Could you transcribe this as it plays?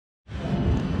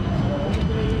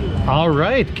All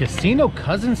right, Casino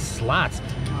Cousin Slots.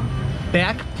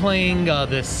 Back playing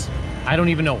this, I don't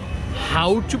even know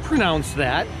how to pronounce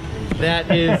that. That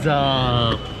is,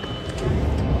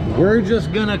 we're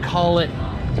just gonna call it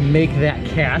Make That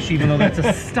Cash, even though that's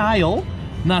a style,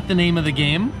 not the name of the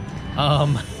game.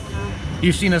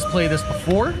 You've seen us play this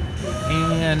before,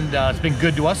 and it's been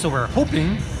good to us, so we're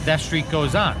hoping that streak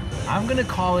goes on. I'm gonna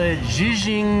call it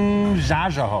Jijing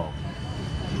Zajaho.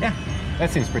 Yeah, that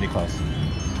seems pretty close.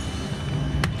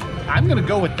 I'm gonna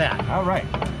go with that. All right.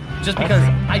 Just because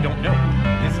I don't know.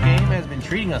 This game has been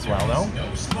treating us well, though.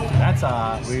 That's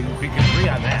we can agree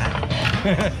on that.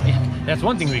 Yeah, that's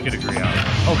one thing we could agree on.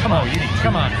 Oh, come on,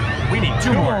 come on. We need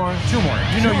two more. Two more.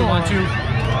 You know you want to.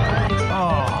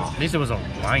 Oh, at least it was a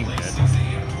line hit.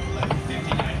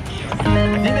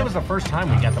 I think that was the first time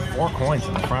we got the 4 coins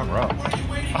in the front row.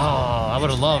 Oh, I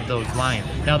would have loved those lions.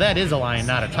 Now that is a lion,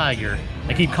 not a tiger.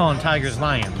 They keep calling tigers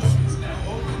lions.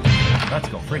 Let's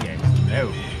go, free games.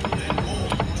 No.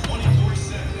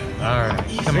 All right,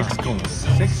 come on. 6 coins.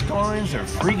 6 coins or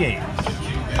free games.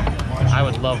 I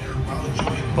would love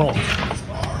both.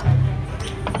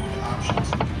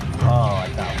 Oh, I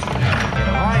thought we were gonna get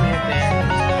a line hit there.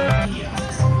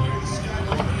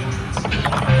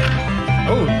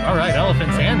 Oh, all right,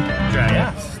 elephants and dragons.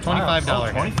 Yeah. $25.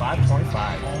 Oh,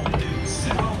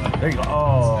 25. There you go.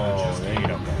 Oh, there you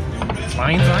go.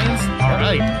 Lions? All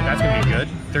right, that's gonna be good.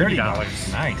 $30.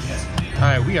 Nice. All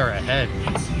right, we are ahead.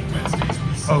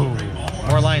 Oh,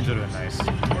 more lions would have been nice.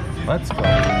 Let's go.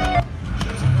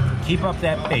 Keep up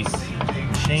that pace,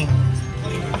 Machine.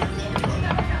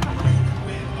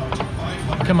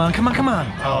 Come on.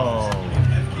 Oh.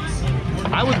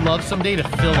 I would love someday to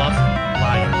fill up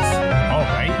lions. All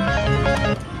right.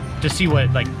 To see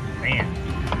what, like, man.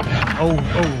 Oh.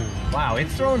 Wow,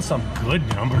 it's throwing some good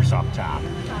numbers up top.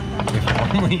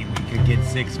 If only we could get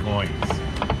 6 coins.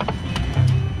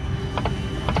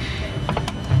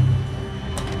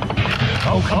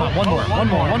 Oh, come on, one more. One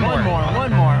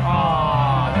more.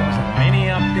 Oh, there was a mini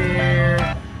up there.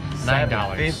 $9.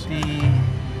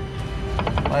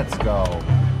 $7.50. Let's go.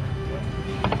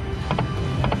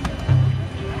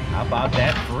 How about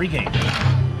that free game?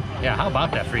 Yeah, how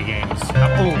about that free games?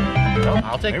 Oh,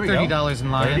 I'll take $30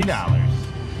 in lions. $30.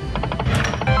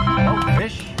 Oh,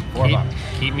 fish. $4.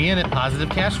 Keep me in it. Positive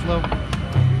cash flow.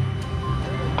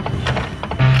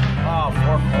 Oh,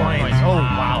 4 coins. Oh,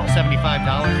 wow.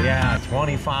 $75. Yeah,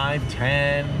 25,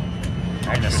 10.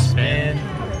 And a spin.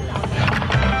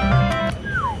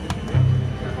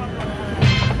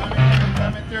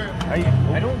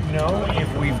 I don't know if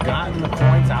we've gotten the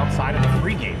coins outside of the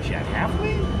free games yet, have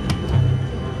we?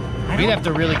 We'd have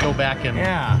to really go back and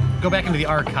go back into the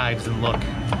archives and look.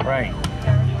 Right.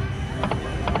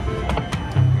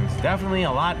 It's definitely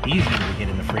a lot easier to get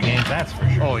in the free games, that's for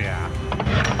sure. Oh, yeah.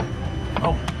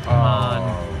 Oh. Come on.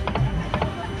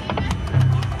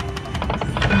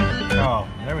 Oh,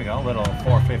 there we go. A little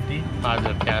 450.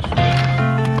 Positive cash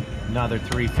flow. Another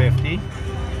 350.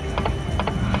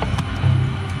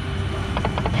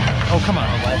 Oh, come on.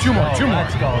 Two more.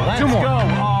 Let's go. Two more.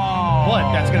 Oh. What?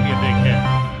 That's going to be a big hit.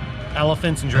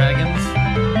 Elephants and dragons.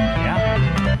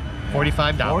 Yeah.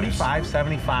 $45.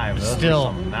 $45.75. Those Still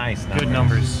are some nice numbers. good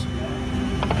numbers.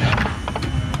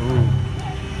 Ooh.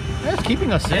 That's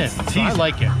keeping us in. So I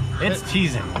like it. It's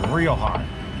teasing real hard.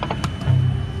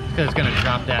 Because it's going to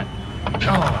drop that.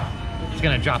 Oh. It's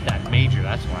going to drop that major.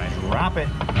 That's why. Drop it.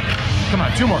 Come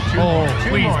on. Two more.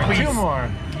 Please. Two more.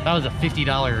 That was a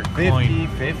 $50 50, coin.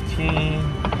 15.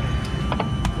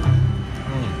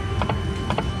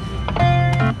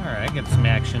 All right, get some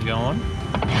action going.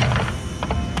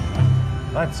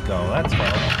 Let's go.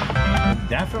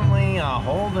 Definitely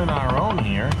holding our own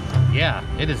here. Yeah,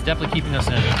 it is definitely keeping us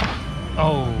in.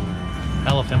 Oh,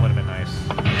 elephant would have been nice.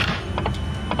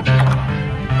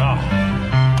 Oh.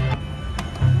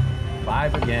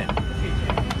 5 again.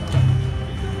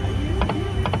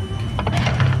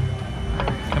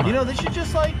 You know, they should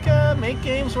just like make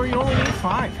games where you only need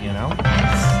 5, you know?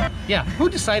 Yeah, who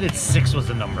decided 6 was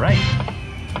the number? Right.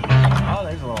 Oh,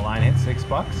 there's a little line hit, $6.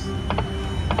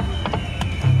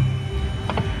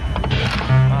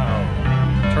 Uh-oh.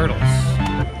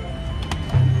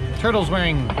 Turtles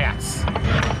wearing hats.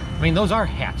 I mean, those are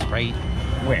hats, right?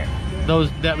 Where?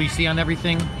 Those that we see on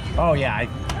everything? Oh, yeah.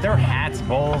 They're hats,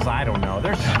 bowls, I don't know.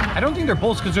 I don't think they're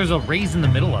bowls because there's a raise in the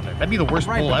middle of it. That'd be the worst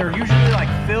bowl ever. They're usually like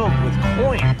filled with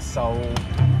coins, so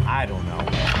I don't know.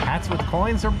 Hats with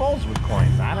coins or bowls with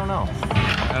coins? I don't know.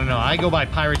 I go by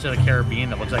Pirates of the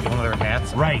Caribbean. It looks like one of their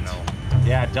hats. Right.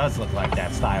 Yeah, it does look like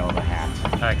that style of a hat.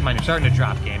 All right, come on. You're starting to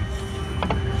drop game.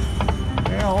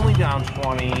 They're only down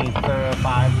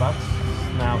 $25.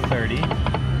 Now 30.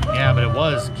 Yeah, Yeah, but it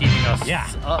was keeping us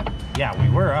up. Yeah, we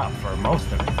were up for most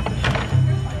of it.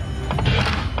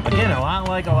 Again, a lot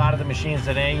like a lot of the machines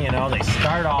today, you know, they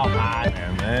start off hot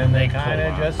and then they kind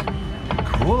of just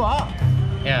cool off.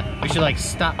 Yeah, we should like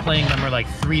stop playing them. We're like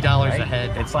 $3 a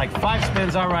head. It's like 5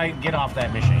 spins, all right, get off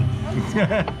that machine.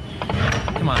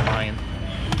 Come on, Ryan.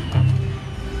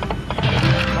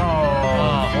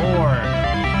 Oh,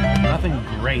 4. Nothing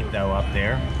great though up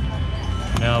there.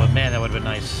 No, but man, that would have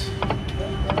been nice.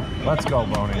 Let's go,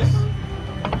 bonus.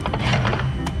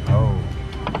 Oh.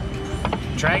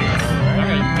 Dragons.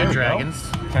 Right. Okay, good dragons.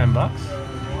 Go. $10. Back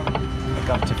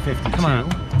up to 52. Come on.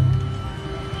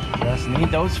 Just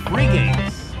need those free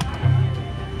games.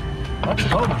 Let's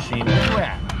go, machine. Where you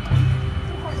at?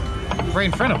 Right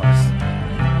in front of us.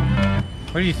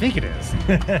 What do you think it is?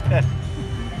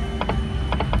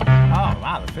 Oh,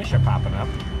 wow, the fish are popping up.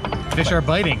 Fish are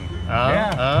biting.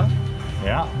 Yeah.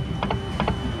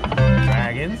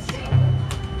 Dragons.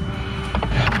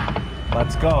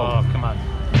 Let's go. Oh, come on.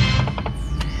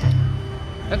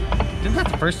 Isn't that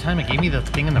the first time it gave me the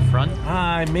thing in the front?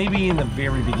 Maybe in the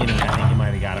very beginning, I think you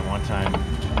might have got it one time.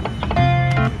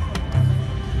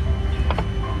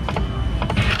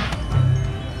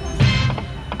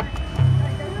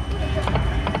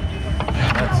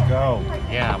 Let's go.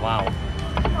 Yeah, wow.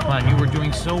 Come on, you were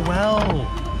doing so well.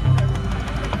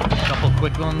 A couple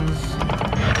quick ones.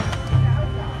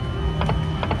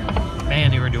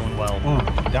 Man, you were doing well. Ooh,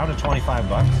 down to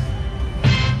 $25.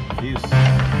 Use.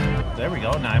 There we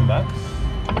go, $9.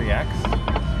 3x.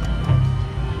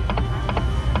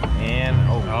 And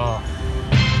oh.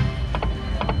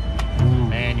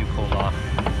 Man, you pulled off.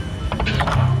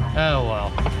 Oh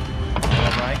well.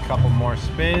 All right, couple more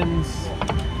spins.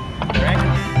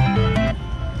 Dragons.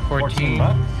 14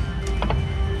 $14.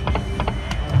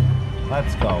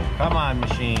 Let's go. Come on,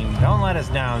 machine. Don't let us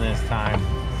down this time.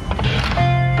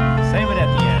 Save it at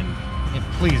the end. Yeah,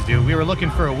 please do. We were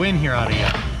looking for a win here out of you.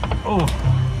 Oh.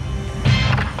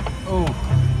 Oh.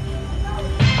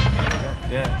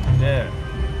 Yeah.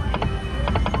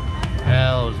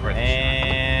 Hell, it was worth it.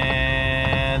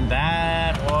 And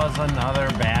that was another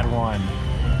bad one.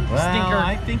 Well, Stinker.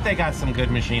 I think they got some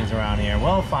good machines around here.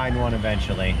 We'll find one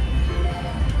eventually.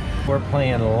 We're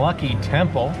playing Lucky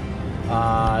Temple.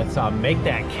 It's a make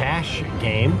that cash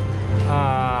game.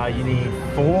 You need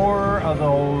 4 of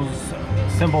those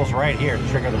symbols right here to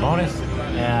trigger the bonus.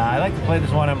 I like to play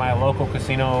this one at my local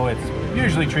casino. It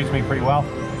usually treats me pretty well.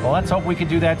 Well, let's hope we can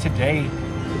do that today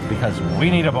because we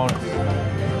need a bonus.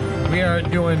 We are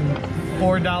doing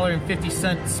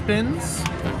 $4.50 spins.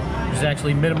 There's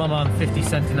actually minimum on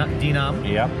 50-cent denom.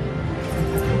 Yep.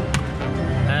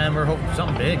 And we're hoping for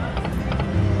something big.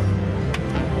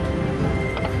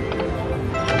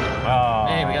 Oh.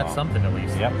 Hey, we got something at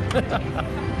least. Yep.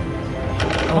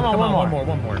 Come on, one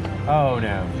more. Oh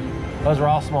no. Those are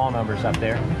all small numbers up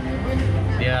there.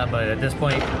 Yeah, but at this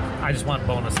point, I just want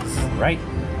bonuses. Right.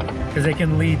 Because they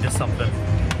can lead to something.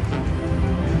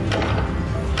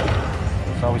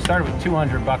 So we started with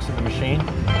 $200 at the machine.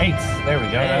 8s. There we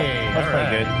go. Hey, that's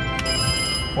pretty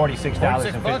right. good.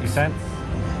 $46.50.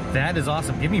 That is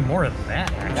awesome. Give me more of that,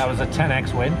 actually. That was a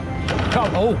 10x win.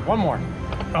 Oh, one more.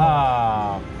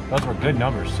 Those were good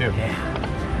numbers too. Yeah.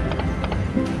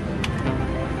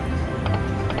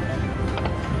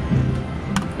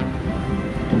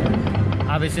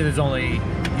 Obviously, there's only,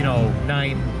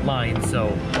 9 lines,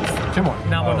 so 2 more.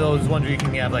 not one of those ones where you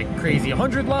can have like crazy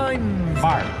 100 lines.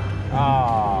 Bar.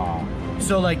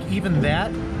 So like even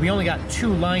that, we only got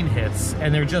 2 line hits,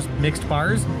 and they're just mixed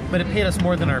bars, but it paid us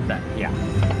more than our bet. Yeah.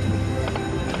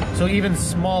 So even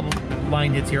small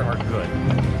line hits here are good.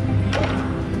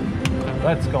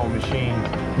 Let's go, machine.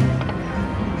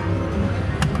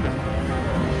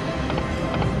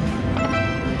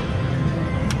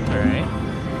 All right.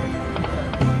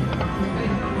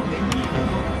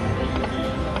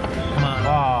 Come on.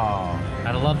 Oh.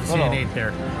 I'd love to see an 8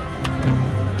 there.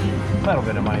 A little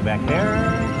bit of money back there.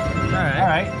 All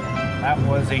right. That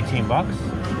was $18.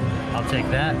 I'll take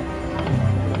that.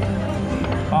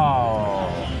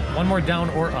 Oh. One more down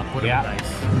or up would have been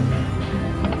nice.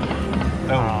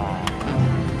 Oh.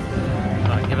 All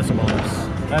right, give us a bonus.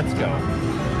 Let's go.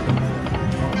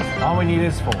 All we need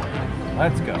is 4.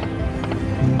 Let's go.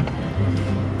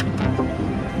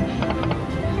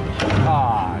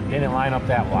 Didn't line up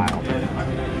that wild.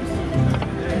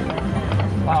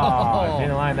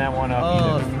 Didn't line that one up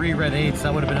either. 3 red 8s.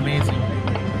 That would have been amazing.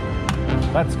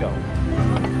 Let's go.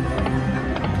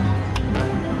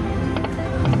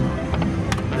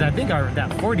 I think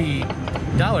that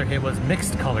 $40 hit was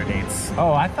mixed colored 8s.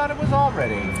 Oh, I thought it was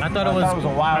already. I thought it was a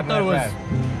wild. I thought it was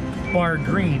bar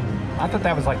green. I thought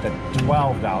that was like the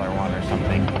 $12 one or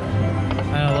something.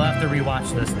 I know, we'll have to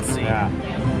rewatch this and see. Yeah.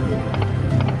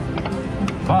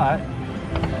 But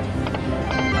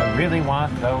I really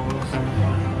want those.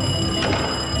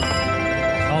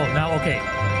 Oh, now, okay.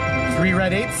 3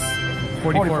 red 8s,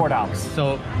 $44.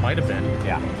 So it might have been.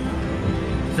 Yeah.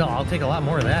 So I'll take a lot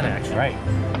more of that, actually. Right.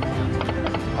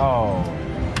 Oh.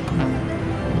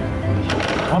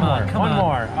 Come on, come one on.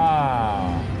 more.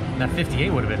 Oh. That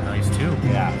 58 would have been nice, too.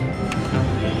 Yeah.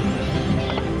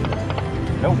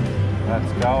 Nope.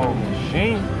 Let's go,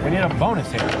 machine. We need a bonus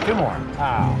here. 2 more.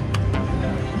 Oh.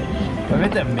 I've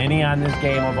hit the mini on this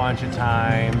game a bunch of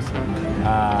times.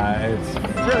 It's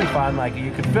really fun. Like,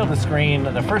 you could fill the screen.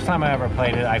 The first time I ever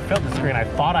played it, I filled the screen. I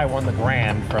thought I won the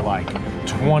grand for like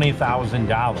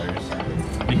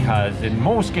 $20,000. Because in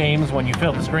most games, when you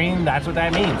fill the screen, that's what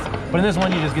that means. But in this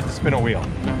one, you just get to spin a wheel.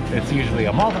 It's usually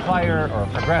a multiplier or a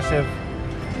progressive.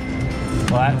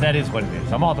 Well, that is what it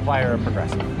is. A multiplier or a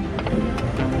progressive.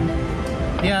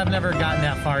 Yeah, I've never gotten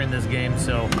that far in this game,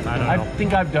 so I don't know. I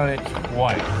think I've done it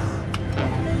twice.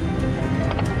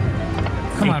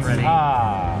 Come on, ready.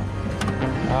 Ah.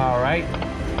 All right.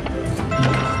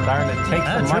 Starting to take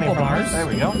some money triple from bars. us. There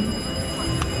we go.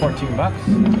 $14.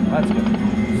 Let's go.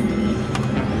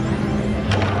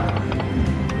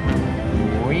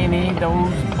 We need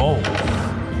those bowls.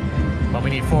 But we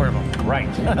need 4 of them. Right.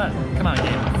 Come on,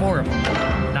 game. 4 of them.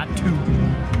 Not 2.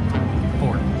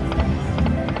 4.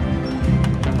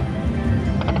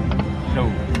 No.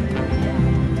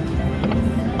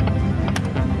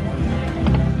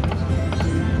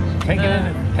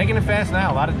 Taking it fast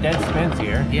now. A lot of dead spins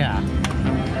here. Yeah.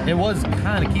 It was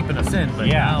kind of keeping us in, but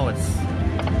Yeah. now it's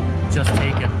just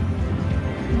taken.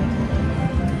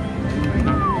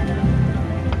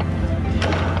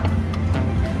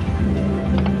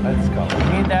 Let's go. We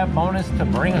need that bonus to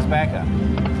bring us back up.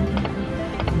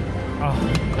 Oh.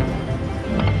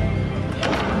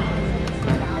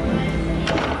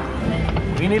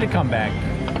 We need a comeback.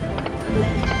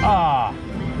 Ah.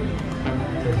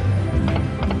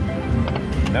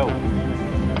 No.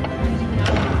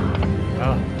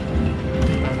 Oh.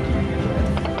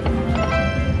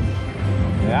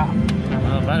 Yeah.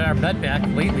 Well, about our bet back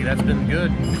lately, that's been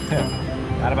good.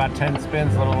 Got about 10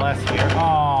 spins, a little less here.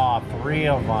 Oh, 3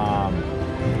 of them.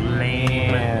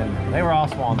 Man. They were all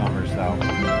small numbers, though.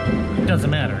 It doesn't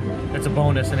matter. It's a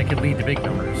bonus, and it can lead to big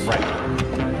numbers.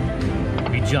 Right.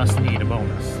 We just need a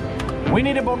bonus. We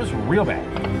need a bonus real bad.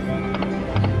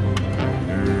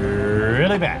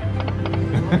 Really bad.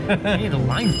 We need a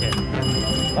line pin.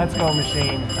 Let's go,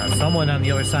 machine. Someone on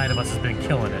the other side of us has been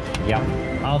killing it. Yep.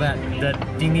 All that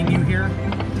dinging you hear?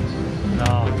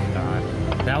 Oh, God.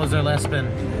 That was our last spin.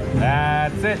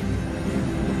 That's it.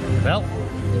 Well,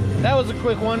 that was a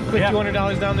quick one. Quick Yep.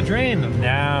 $200 down the drain.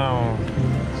 Now.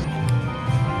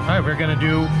 All right, we're going to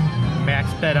do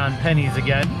max bet on pennies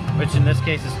again, which in this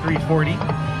case is $3.40.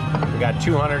 We got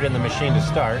 200 in the machine to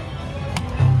start.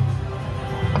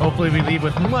 Hopefully we leave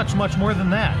with much, much more than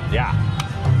that. Yeah.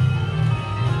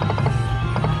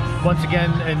 Once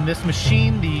again, in this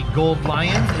machine, the gold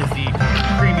lions is the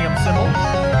premium symbol.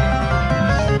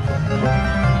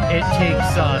 It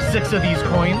takes 6 of these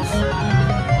coins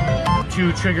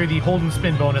to trigger the hold and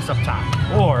spin bonus up top.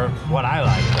 Or, what I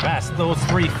like the best, those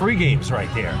 3 free games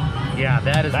right there. Yeah,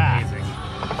 that is amazing.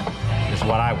 Is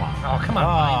what I want. Oh, come on.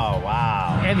 Oh,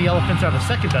 wow. And the elephants are the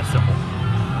second best symbol.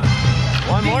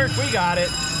 One more, we got it.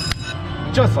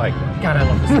 Just like that. God, I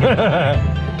love this game.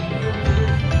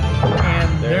 And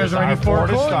there's already 4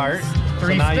 to coins. start. 3 so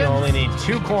now spins. you only need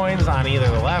 2 coins on either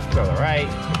the left or the right.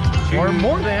 Or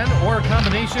more than, or a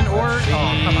combination, or...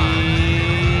 Oh, come on.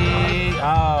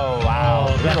 Oh, wow.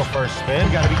 Oh, Little first spin.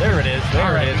 We gotta be there it is. There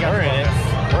All right, it is. we got We're the in it.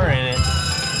 bonus. We're in it.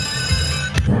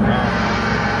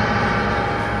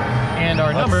 And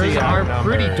our Let's numbers see our are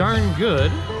pretty numbers. darn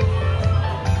good.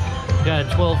 Got a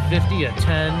 1250, a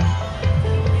 10,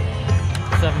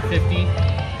 750.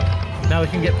 Now we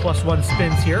can get +1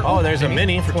 spins here. Oh, there's a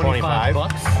mini for 25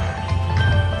 bucks.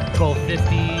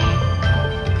 1250.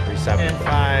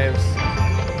 375s.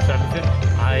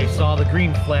 750. I saw the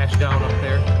green flash down up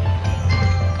there.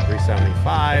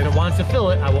 375. If it wants to fill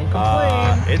it, I won't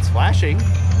complain. It's flashing.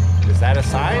 Is that a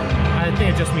sign? I think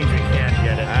it just means we can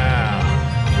get it.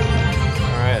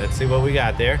 All right, let's see what we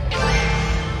got there.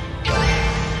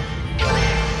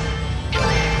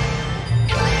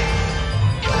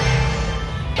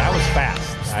 That was fast.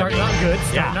 Starting out good.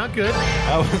 Starting out good.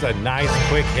 That was a nice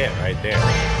quick hit right there.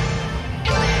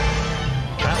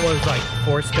 That was like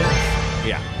 4 spins.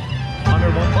 Yeah.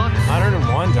 101 bucks.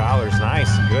 $101. Nice.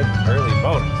 Good early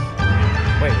bonus.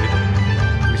 Wait,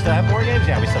 we still have more games?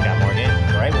 Yeah, we still got more games,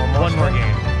 right? One more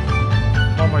game.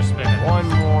 more spinning. One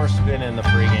more spin in the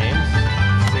free games.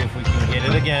 See if we can get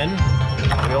it again.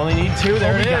 We only need 2.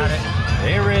 There it is. Got it.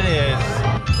 There it is.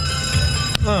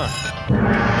 All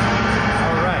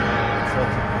right. So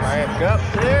back up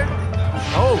there.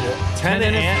 Oh, 10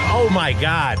 and oh my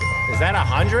God. Is that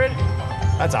 100?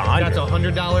 That's 100. That's a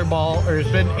 $100 ball or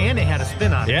spin, and it had a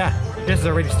spin on it. Yeah. This is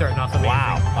already starting off amazing.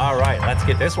 Wow. All right, let's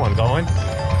get this one going.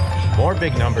 More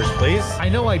big numbers, please. I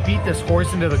know I beat this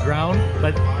horse into the ground,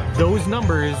 but those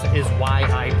numbers is why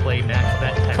I play max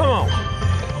bet. Come on.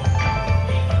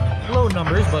 Low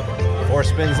numbers, but 4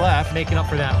 spins left. making up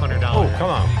for that $100. Oh, come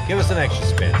on. Give us an extra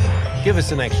spin. Give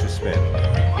us an extra spin.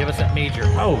 Give us that major.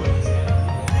 Oh.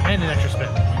 And an extra spin.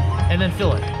 And then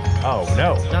fill it. Oh,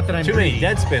 no. Not that I'm Too greedy. many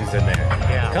dead spins in there.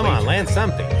 Yeah. Come on, land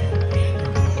something.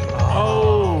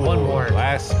 Oh, one more.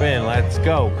 Last spin. Let's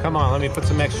go. Come on, let me put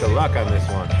some extra luck on this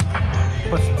one.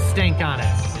 Put some stank on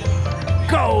it.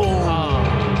 Go! Oh.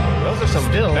 Those are some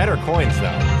Still. better coins,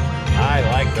 though. I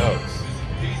like those.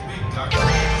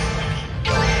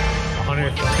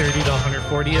 130 to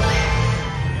 140.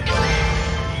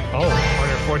 Oh,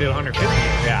 140 to 150.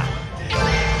 Yeah.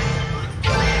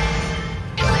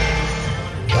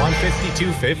 150,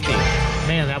 250.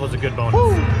 Man, that was a good bonus.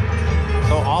 Woo.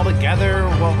 So altogether,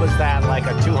 what was that? Like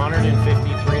a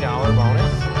 $253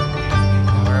 bonus?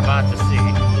 We're about to see.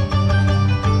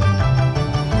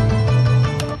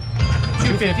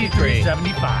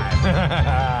 253.75.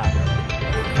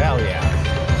 Hell yeah.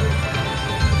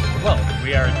 Well,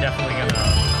 we are definitely gonna.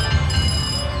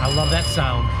 I love that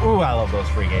sound. Ooh, I love those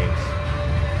free games.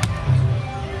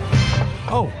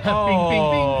 Oh, Bing, bing,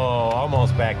 bing.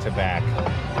 Almost back to back.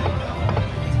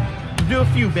 Do a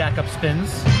few backup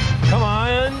spins. Come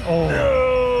on. Oh.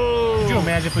 No. Could you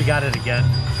imagine if we got it again?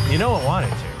 You know it wanted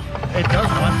to. It does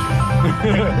want to.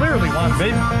 It clearly wants to.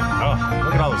 Maybe. Oh,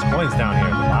 look at all those coins down here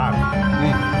at the bottom.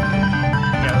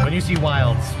 Yeah, when you see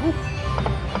wilds. Whew.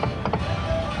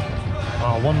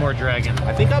 Oh, one more dragon.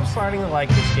 I think I'm starting to like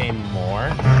this game more.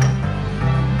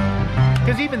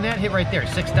 Because even that hit right there,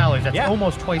 $6. That's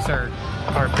almost twice our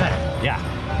bet. Yeah.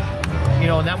 You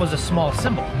know, and that was a small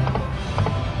symbol.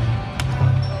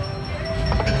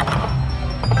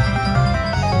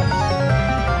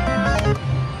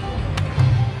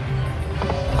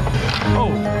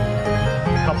 Oh.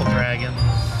 A couple dragons.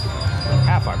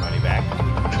 Half our money back.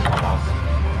 Almost.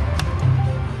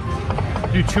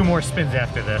 Do 2 more spins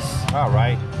after this. All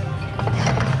right.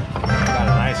 Got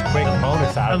a nice quick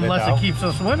bonus out of it, Unless though. it keeps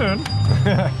us winning.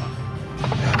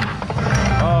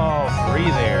 Oh, 3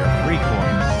 there. 3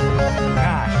 coins.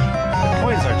 Gosh. The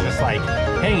coins are just like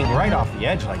hanging right off the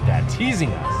edge like that,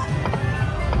 teasing us.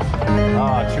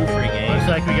 Oh, 2 free games. Looks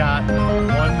like we got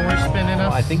 1 more spin in us.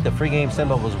 Oh, I think the free game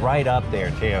symbol was right up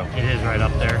there, too. It is right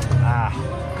up there. Ah,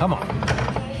 come on.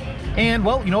 And,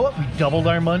 well, you know what? We doubled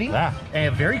our money. Yeah.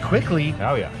 And very quickly,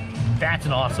 Oh, yeah. that's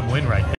an awesome win right there.